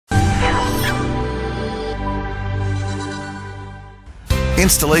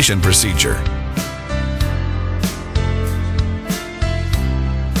Installation procedure.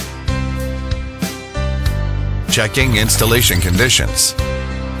 Checking installation conditions.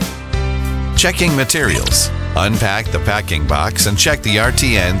 Checking materials. Unpack the packing box and check the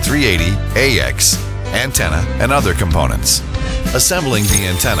RTN 380AX antenna and other components. Assembling the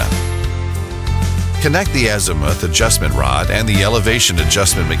antenna. Connect the azimuth adjustment rod and the elevation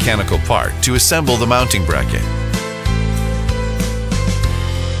adjustment mechanical part to assemble the mounting bracket.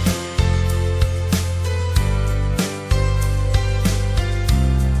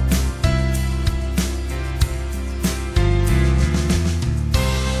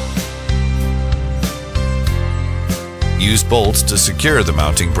 Use bolts to secure the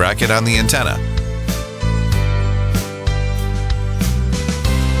mounting bracket on the antenna.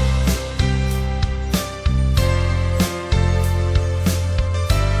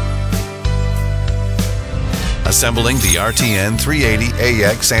 Assembling the RTN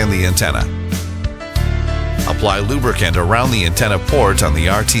 380AX and the antenna. Apply lubricant around the antenna port on the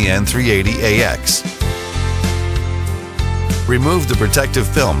RTN 380AX. Remove the protective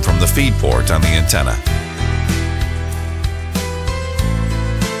film from the feed port on the antenna.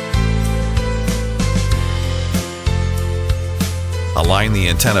 Align the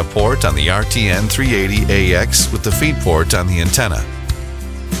antenna port on the RTN 380AX with the feed port on the antenna.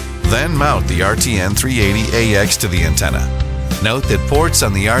 Then mount the RTN 380AX to the antenna. Note that ports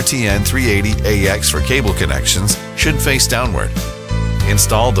on the RTN 380AX for cable connections should face downward.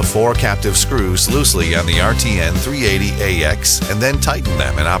 Install the 4 captive screws loosely on the RTN 380AX and then tighten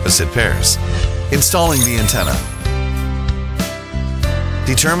them in opposite pairs. Installing the antenna.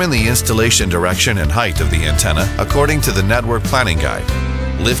 Determine the installation direction and height of the antenna according to the network planning guide.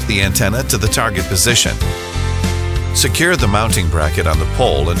 Lift the antenna to the target position. Secure the mounting bracket on the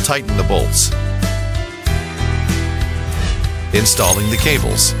pole and tighten the bolts. Installing the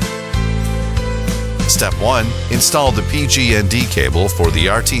cables. Step 1. Install the PG&D cable for the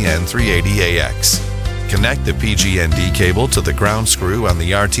RTN 380AX. Connect the PG&D cable to the ground screw on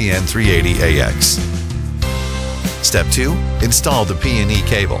the RTN 380AX. Step 2. Install the P&E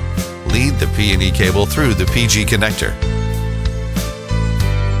cable. Lead the P&E cable through the PG connector.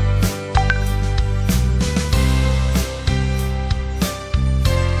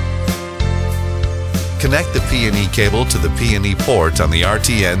 Connect the P&E cable to the P&E port on the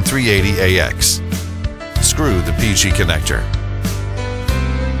RTN 380AX. Screw the PG connector.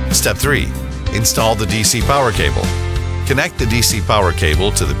 Step 3. Install the DC power cable. Connect the DC power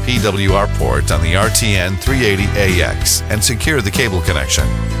cable to the PWR port on the RTN 380AX and secure the cable connection.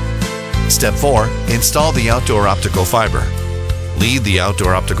 Step 4. Install the outdoor optical fiber. Lead the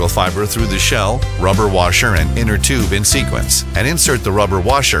outdoor optical fiber through the shell, rubber washer, and inner tube in sequence, and insert the rubber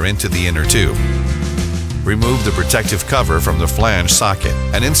washer into the inner tube. Remove the protective cover from the flange socket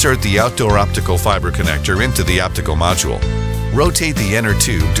and insert the outdoor optical fiber connector into the optical module. Rotate the inner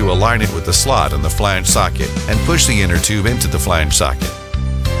tube to align it with the slot in the flange socket and push the inner tube into the flange socket.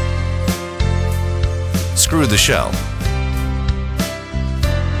 Screw the shell.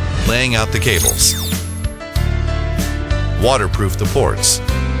 Laying out the cables. Waterproof the ports.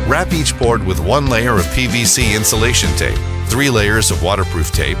 Wrap each port with 1 layer of PVC insulation tape, 3 layers of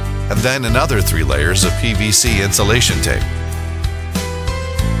waterproof tape, and then another 3 layers of PVC insulation tape.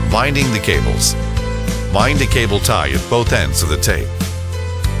 Binding the cables. Bind a cable tie at both ends of the tape.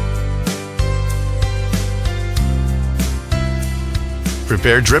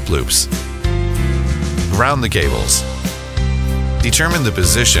 Prepare drip loops. Ground the cables. Determine the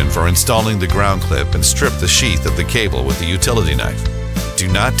position for installing the ground clip and strip the sheath of the cable with a utility knife. Do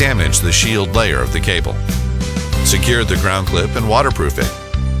not damage the shield layer of the cable. Secure the ground clip and waterproof it.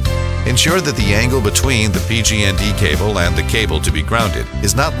 Ensure that the angle between the PG&D cable and the cable to be grounded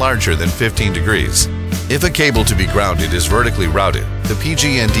is not larger than 15 degrees. If a cable to be grounded is vertically routed, the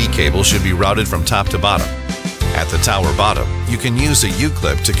PG&D cable should be routed from top to bottom. At the tower bottom, you can use a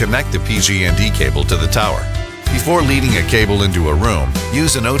U-clip to connect the PG&D cable to the tower. Before leading a cable into a room,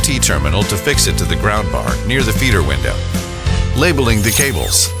 use an OT terminal to fix it to the ground bar near the feeder window. Labeling the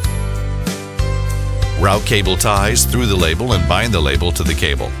cables. Route cable ties through the label and bind the label to the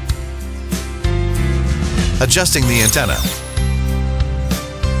cable. Adjusting the antenna.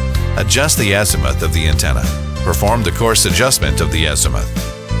 Adjust the azimuth of the antenna. Perform the course adjustment of the azimuth.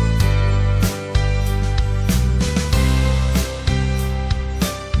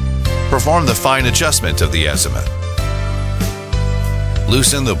 Perform the fine adjustment of the azimuth.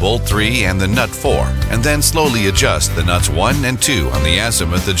 Loosen the bolt 3 and the nut 4, and then slowly adjust the nuts 1 and 2 on the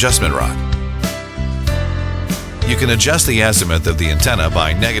azimuth adjustment rod. You can adjust the azimuth of the antenna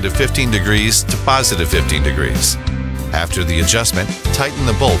by -15 degrees to +15 degrees. After the adjustment, tighten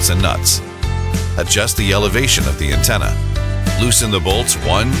the bolts and nuts. Adjust the elevation of the antenna. Loosen the bolts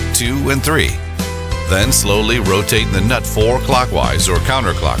 1, 2, and 3. Then slowly rotate the nut 4 clockwise or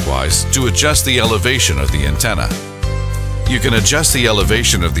counterclockwise to adjust the elevation of the antenna. You can adjust the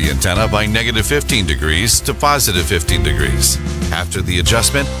elevation of the antenna by -15 degrees to +15 degrees. After the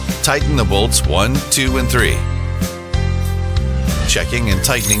adjustment, tighten the bolts 1, 2, and 3. Checking and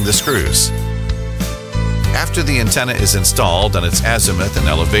tightening the screws. After the antenna is installed and its azimuth and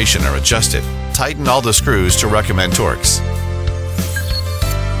elevation are adjusted, tighten all the screws to recommend torques.